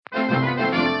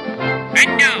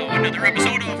And now, another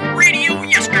episode of Radio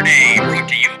Yesterday, brought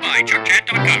to you by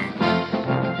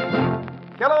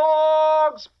ChuckChat.com.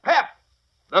 Kellogg's Pep,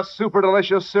 the super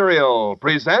delicious cereal,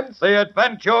 presents The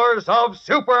Adventures of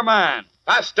Superman.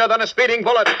 Faster than a speeding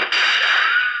bullet.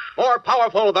 More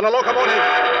powerful than a locomotive.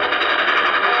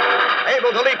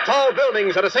 Able to leap tall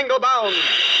buildings at a single bound.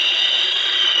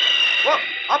 Look,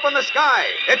 up in the sky.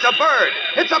 It's a bird.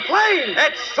 It's a plane.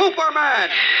 It's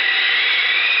Superman.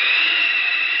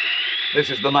 This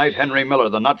is the night Henry Miller,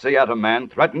 the Nazi Atom Man,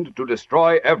 threatened to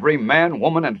destroy every man,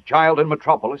 woman, and child in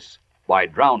Metropolis by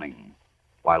drowning.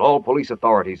 While all police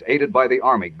authorities, aided by the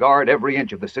Army, guard every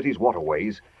inch of the city's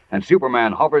waterways, and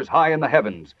Superman hovers high in the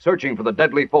heavens, searching for the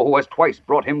deadly foe who has twice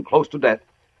brought him close to death,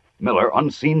 Miller,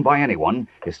 unseen by anyone,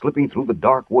 is slipping through the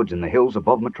dark woods in the hills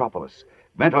above Metropolis,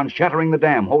 bent on shattering the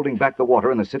dam holding back the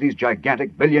water in the city's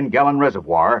gigantic billion-gallon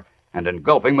reservoir and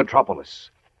engulfing Metropolis.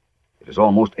 It is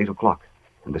almost 8 o'clock,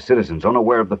 and the citizens,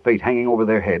 unaware of the fate hanging over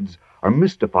their heads, are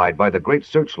mystified by the great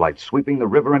searchlights sweeping the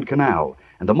river and canal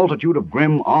and the multitude of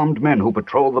grim, armed men who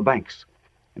patrol the banks.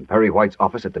 In Perry White's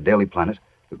office at the Daily Planet,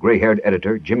 the gray-haired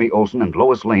editor, Jimmy Olsen, and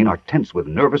Lois Lane are tense with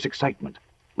nervous excitement.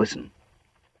 Listen.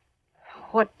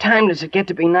 What time does it get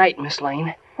to be night, Miss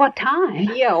Lane? What time?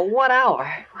 Yeah, what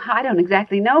hour? I don't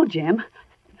exactly know, Jim.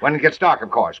 When it gets dark,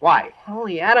 of course. Why? Well,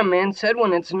 the Atom Man said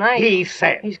when it's night... He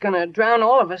said. He's gonna drown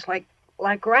all of us like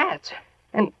rats.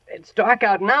 And it's dark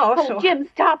out now, Oh, so... Jim,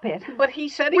 stop it. But he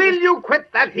said he Will was... you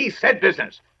quit that he said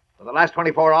business? For the last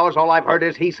 24 hours, all I've heard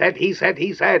is he said.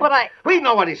 But We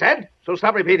know what he said, so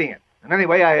stop repeating it. And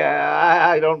anyway,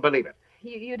 I don't believe it.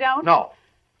 You don't? No.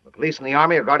 The police and the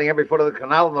Army are guarding every foot of the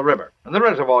canal and the river. And the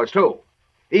reservoirs, too.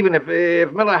 Even if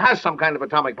Miller has some kind of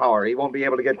atomic power, he won't be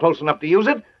able to get close enough to use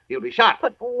it. He'll be shot.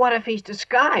 But what if he's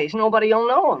disguised? Nobody'll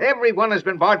know him. Everyone has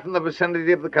been barred from the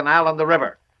vicinity of the canal and the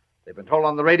river. They've been told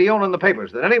on the radio and in the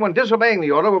papers that anyone disobeying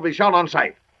the order will be shot on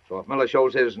sight. So if Miller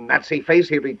shows his Nazi face,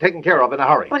 he'll be taken care of in a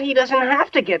hurry. But he doesn't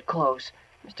have to get close.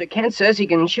 Mr. Kent says he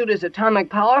can shoot his atomic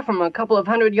power from a couple of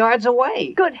 100 yards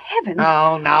away. Good heavens.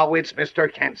 Now, it's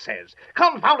Mr. Kent says.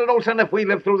 Confound it, Olsen, if we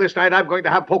live through this night, I'm going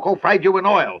to have Poco fried you in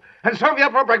oil and serve you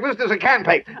up for breakfast as a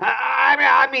pancake.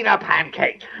 I mean a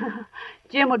pancake.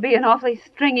 Jim would be an awfully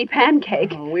stringy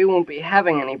pancake. We won't be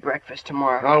having any breakfast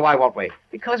tomorrow. Well, why won't we?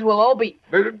 Because we'll all be...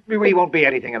 We won't be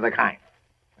anything of the kind.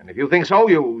 And if you think so,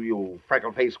 you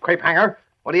freckle-faced crepe hanger,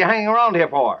 what are you hanging around here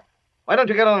for? Why don't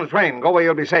you get on the train and go where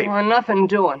you'll be safe? Well, nothing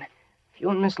doing. If you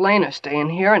and Miss Lane are staying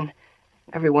here and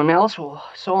everyone else, well,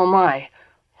 so am I.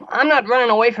 I'm not running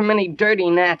away from any dirty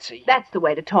Nazi. That's the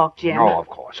way to talk, Jim. Oh, of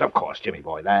course, Jimmy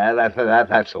boy.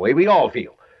 That's the way we all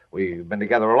feel. We've been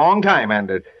together a long time,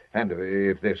 and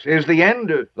if this is the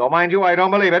end, though mind you, I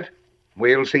don't believe it,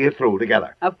 we'll see it through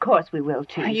together. Of course we will,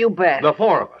 Chief. You bet. The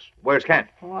four of us. Where's Kent?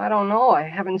 Well, I don't know. I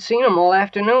haven't seen him all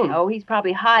afternoon. Oh, he's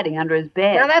probably hiding under his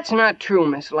bed. Now, that's not true,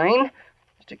 Miss Lane.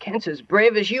 Mr. Kent's as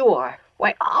brave as you are.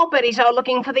 Why, I'll bet he's out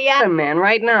looking for the Atom Man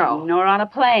right now. Nor on a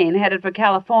plane headed for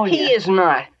California. He is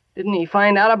not. Didn't he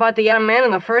find out about the Atom Man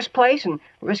in the first place and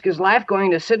risk his life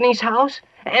going to Sydney's house?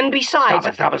 And besides...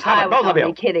 Stop it, I both was of you.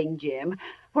 only kidding, Jim.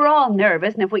 We're all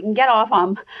nervous, and if we can get off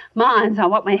our minds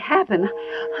on what may happen...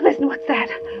 Listen, what's that?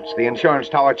 It's the insurance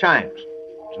tower chimes.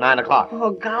 It's 9 o'clock.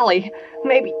 Oh, golly.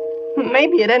 Maybe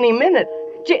at any minute.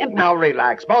 Jim... Now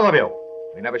relax, both of you.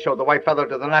 We never showed the white feather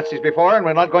to the Nazis before, and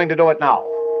we're not going to do it now.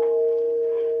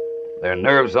 Their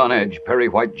nerves on edge, Perry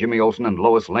White, Jimmy Olsen, and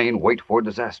Lois Lane wait for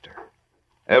disaster.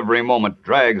 Every moment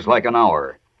drags like an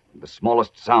hour. The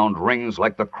smallest sound rings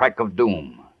like the crack of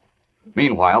doom.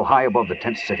 Meanwhile, high above the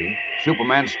tense city,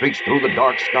 Superman streaks through the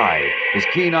dark sky, his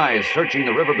keen eyes searching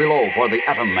the river below for the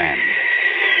Atom Man.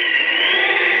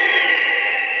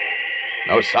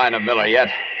 No sign of Miller yet.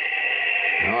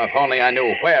 Oh, if only I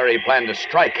knew where he planned to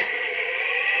strike.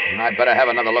 And I'd better have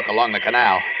another look along the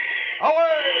canal. Away!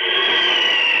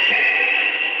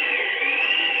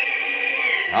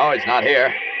 No, he's not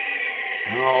here.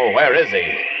 Oh, where is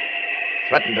he?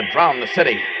 Threatened to drown the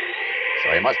city. So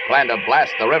he must plan to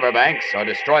blast the riverbanks or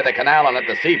destroy the canal and let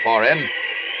the sea pour in,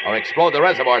 or explode the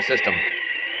reservoir system.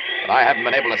 But I haven't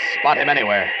been able to spot him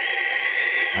anywhere.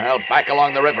 Well, back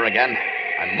along the river again.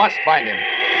 I must find him.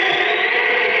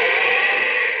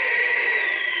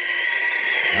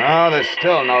 No, there's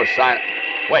still no sign.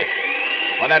 Wait.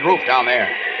 On that roof down there.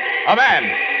 A man!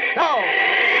 No!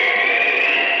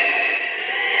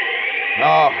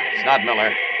 No, it's not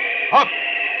Miller. Up!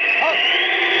 Up!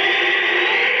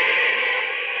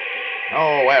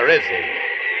 Oh, where is he?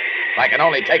 If I can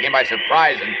only take him by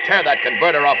surprise and tear that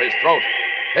converter off his throat,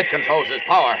 it controls his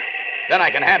power. Then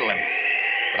I can handle him.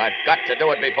 But I've got to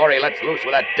do it before he lets loose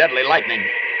with that deadly lightning.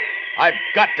 I've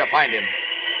got to find him.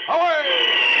 Away!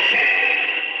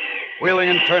 Wheeling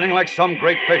and turning like some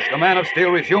great fish, the Man of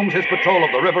Steel resumes his patrol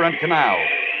of the river and canal,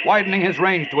 widening his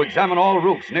range to examine all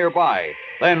routes nearby,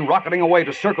 then rocketing away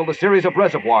to circle the series of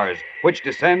reservoirs which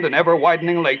descend in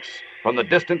ever-widening lakes from the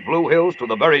distant blue hills to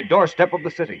the very doorstep of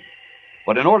the city.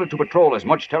 But in order to patrol as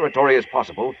much territory as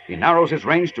possible, he narrows his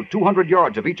range to 200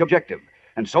 yards of each objective,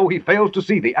 and so he fails to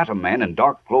see the Atom Man in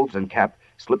dark clothes and cap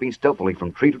slipping stealthily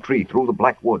from tree to tree through the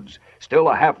black woods, still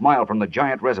a half-mile from the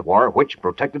giant reservoir which,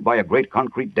 protected by a great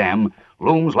concrete dam,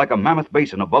 looms like a mammoth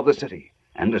basin above the city.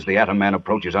 And as the Atom Man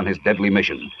approaches on his deadly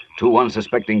mission, two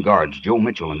unsuspecting guards, Joe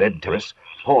Mitchell and Ed Terrace,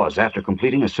 pause after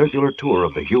completing a circular tour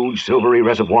of the huge silvery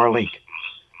reservoir lake.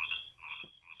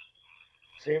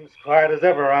 Seems quiet as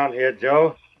ever around here,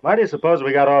 Joe. Why do you suppose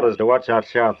we got orders to watch out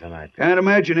sharp tonight? Can't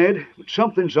imagine, Ed, but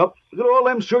something's up. Look at all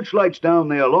them searchlights down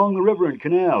there along the river and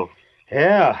canal.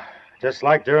 Yeah, just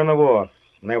like during the war,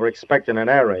 when they were expecting an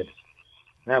air raid.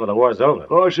 Yeah, but the war's over. Of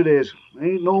course it is.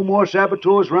 Ain't no more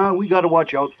saboteurs around. We gotta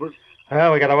watch out for.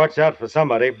 Well, we gotta watch out for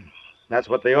somebody. That's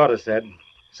what the order said.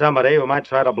 Somebody who might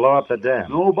try to blow up the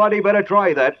dam. Nobody better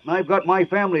try that. I've got my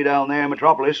family down there in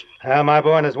Metropolis. My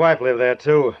boy and his wife live there,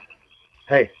 too.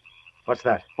 Hey, what's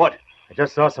that? What? I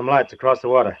just saw some lights across the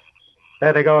water.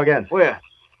 There they go again. Where?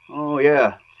 Oh,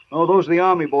 yeah. Oh, those are the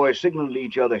Army boys signaling to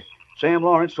each other. Sam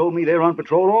Lawrence told me they're on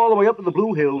patrol all the way up to the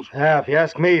Blue Hills. Yeah, if you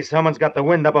ask me, someone's got the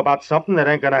wind up about something that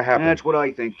ain't gonna happen. That's what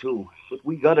I think, too. What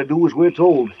we gotta do as we're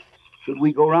told. Should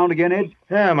we go round again, Ed?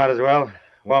 Yeah, might as well.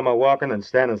 While we're walking and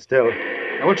standing still.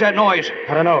 Now, what's that noise?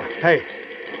 I don't know. Hey,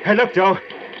 look, Joe.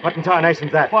 What in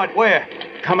tarnation's that? What? Where?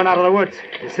 Coming out of the woods.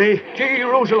 You see?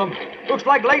 Jerusalem. Looks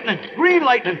like lightning. Green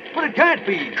lightning. But it can't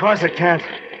be. Of course it can't.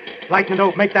 Lightning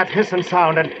don't make that hissing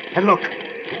sound. And look,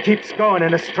 it keeps going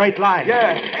in a straight line.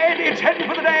 Yeah. Ed, it's heading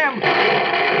for the dam.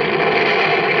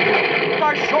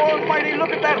 Gosh, almighty, look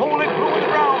at that hole it blew in the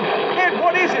ground. Ed,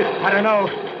 what is it? I don't know.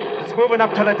 It's moving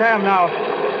up to the dam now.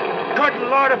 Good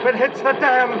Lord, if it hits the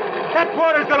dam, that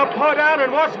water's gonna pour down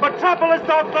and wash Metropolis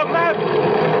off the map.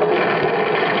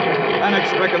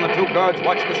 Panic-stricken, the two guards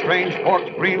watch the strange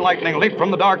forked green lightning leap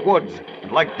from the dark woods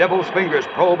and like devil's fingers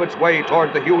probe its way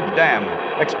toward the huge dam,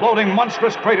 exploding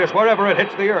monstrous craters wherever it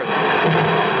hits the earth.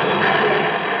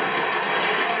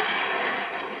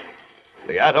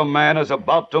 The Atom Man is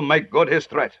about to make good his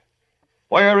threat.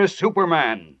 Where is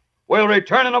Superman? We'll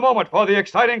return in a moment for the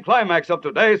exciting climax of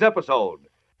today's episode.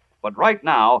 But right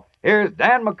now, here's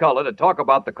Dan McCullough to talk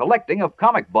about the collecting of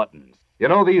comic buttons. You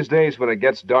know, these days when it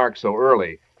gets dark so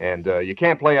early and you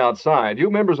can't play outside, you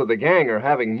members of the gang are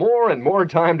having more and more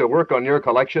time to work on your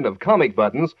collection of comic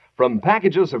buttons from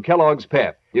packages of Kellogg's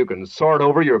Pep. You can sort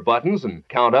over your buttons and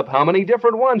count up how many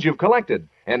different ones you've collected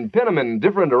and pin them in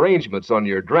different arrangements on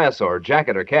your dress or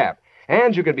jacket or cap.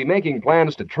 And you can be making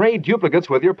plans to trade duplicates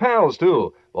with your pals,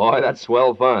 too. Boy, that's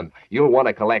swell fun. You'll want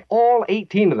to collect all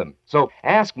 18 of them. So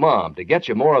ask Mom to get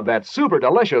you more of that super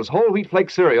delicious whole wheat flake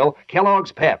cereal,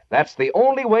 Kellogg's Pep. That's the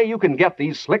only way you can get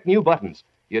these slick new buttons.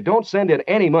 You don't send in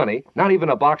any money, not even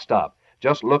a box top.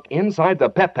 Just look inside the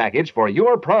Pep package for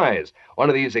your prize. One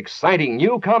of these exciting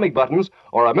new comic buttons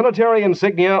or a military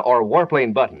insignia or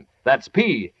warplane button. That's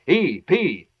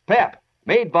P-E-P, Pep,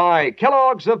 made by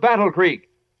Kellogg's of Battle Creek.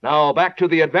 Now back to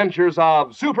the adventures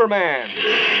of Superman.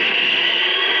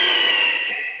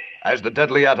 As the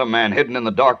deadly Atom Man hidden in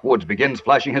the dark woods begins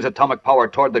flashing his atomic power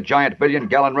toward the giant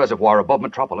billion-gallon reservoir above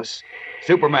Metropolis,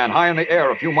 Superman, high in the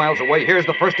air a few miles away, hears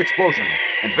the first explosion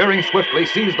and, veering swiftly,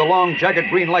 sees the long,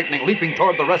 jagged green lightning leaping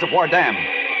toward the reservoir dam.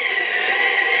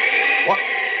 What?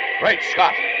 Great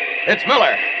Scott! It's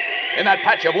Miller! In that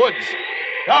patch of woods!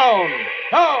 Down!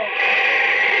 Down!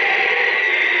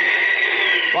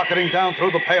 Rocketing down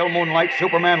through the pale moonlight,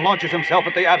 Superman launches himself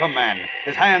at the Atom Man,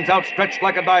 his hands outstretched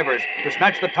like a diver's to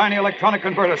snatch the tiny electronic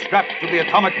converter strapped to the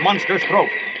atomic monster's throat.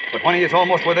 But when he is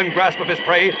almost within grasp of his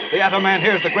prey, the Atom Man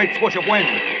hears the great swoosh of wind,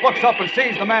 looks up and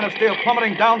sees the Man of Steel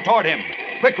plummeting down toward him.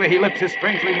 Quickly, he lifts his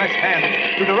strangely meshed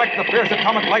hands to direct the fierce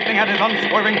atomic lightning at his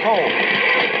unswerving foe.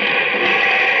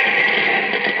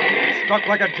 Struck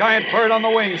like a giant bird on the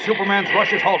wing, Superman's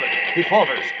rush is halted. He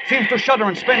falters, seems to shudder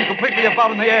and spin completely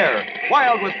about in the air.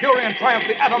 Wild with fury and triumph,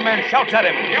 the Atom Man shouts at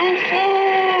him. You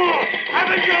fool!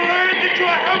 Haven't you learned that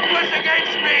you're helpless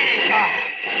against me?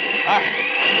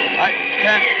 I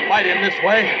can't fight him this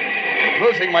way.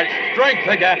 Losing my strength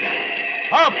again.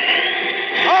 Up!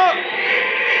 Up!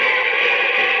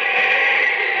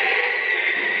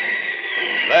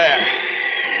 There.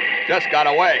 Just got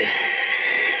away.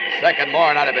 Second more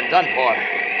and I'd have been done for.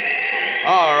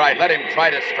 All right, let him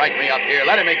try to strike me up here.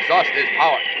 Let him exhaust his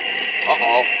power.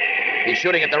 Uh-oh. He's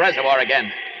shooting at the reservoir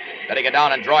again. Better get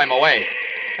down and draw him away.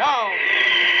 Down!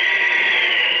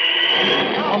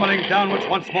 Plummeting downwards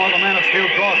once more, the Man of Steel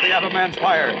draws the Atom Man's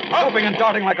fire, swooping and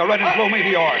darting like a red and blue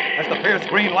meteor as the fierce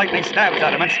green lightning stabs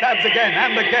at him and stabs again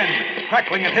and again,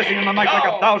 crackling and hissing in the night like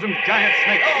 1,000 giant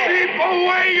snakes. Keep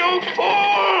away, you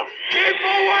fool! Keep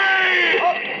away!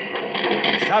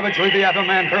 Savagely, the Atom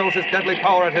Man hurls his deadly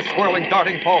power at his swirling,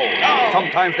 darting foe.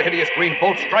 Sometimes the hideous green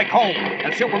bolts strike home,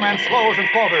 and Superman slows and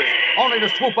falters, only to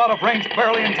swoop out of range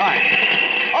barely in time.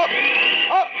 Up!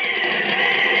 Up!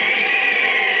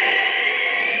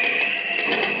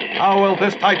 How will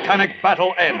this titanic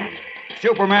battle end?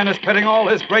 Superman is pitting all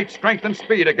his great strength and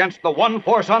speed against the one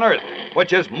force on Earth,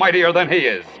 which is mightier than he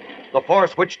is. The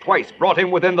force which twice brought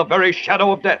him within the very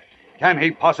shadow of death. Can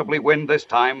he possibly win this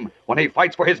time, when he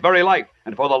fights for his very life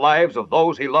and for the lives of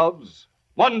those he loves?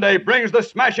 Monday brings the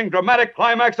smashing, dramatic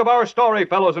climax of our story,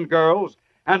 fellows and girls,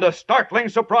 and a startling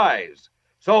surprise.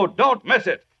 So don't miss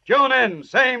it. Tune in,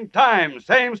 same time,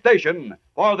 same station,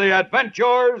 for the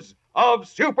adventures of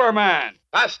Superman.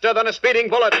 Faster than a speeding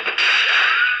bullet.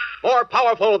 More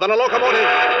powerful than a locomotive.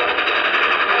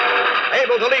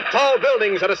 Able to leap tall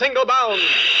buildings at a single bound.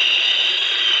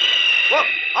 Look,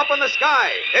 up in the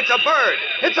sky. It's a bird.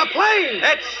 It's a plane.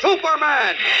 It's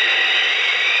Superman.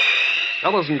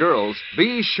 Fellows and girls,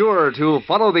 be sure to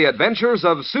follow the adventures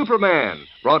of Superman,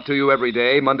 brought to you every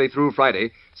day, Monday through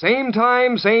Friday, same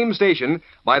time, same station,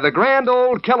 by the grand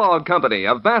old Kellogg Company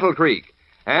of Battle Creek.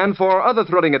 And for other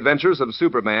thrilling adventures of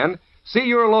Superman, see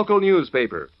your local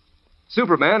newspaper.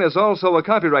 Superman is also a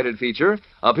copyrighted feature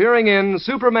appearing in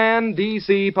Superman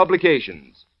DC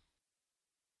Publications.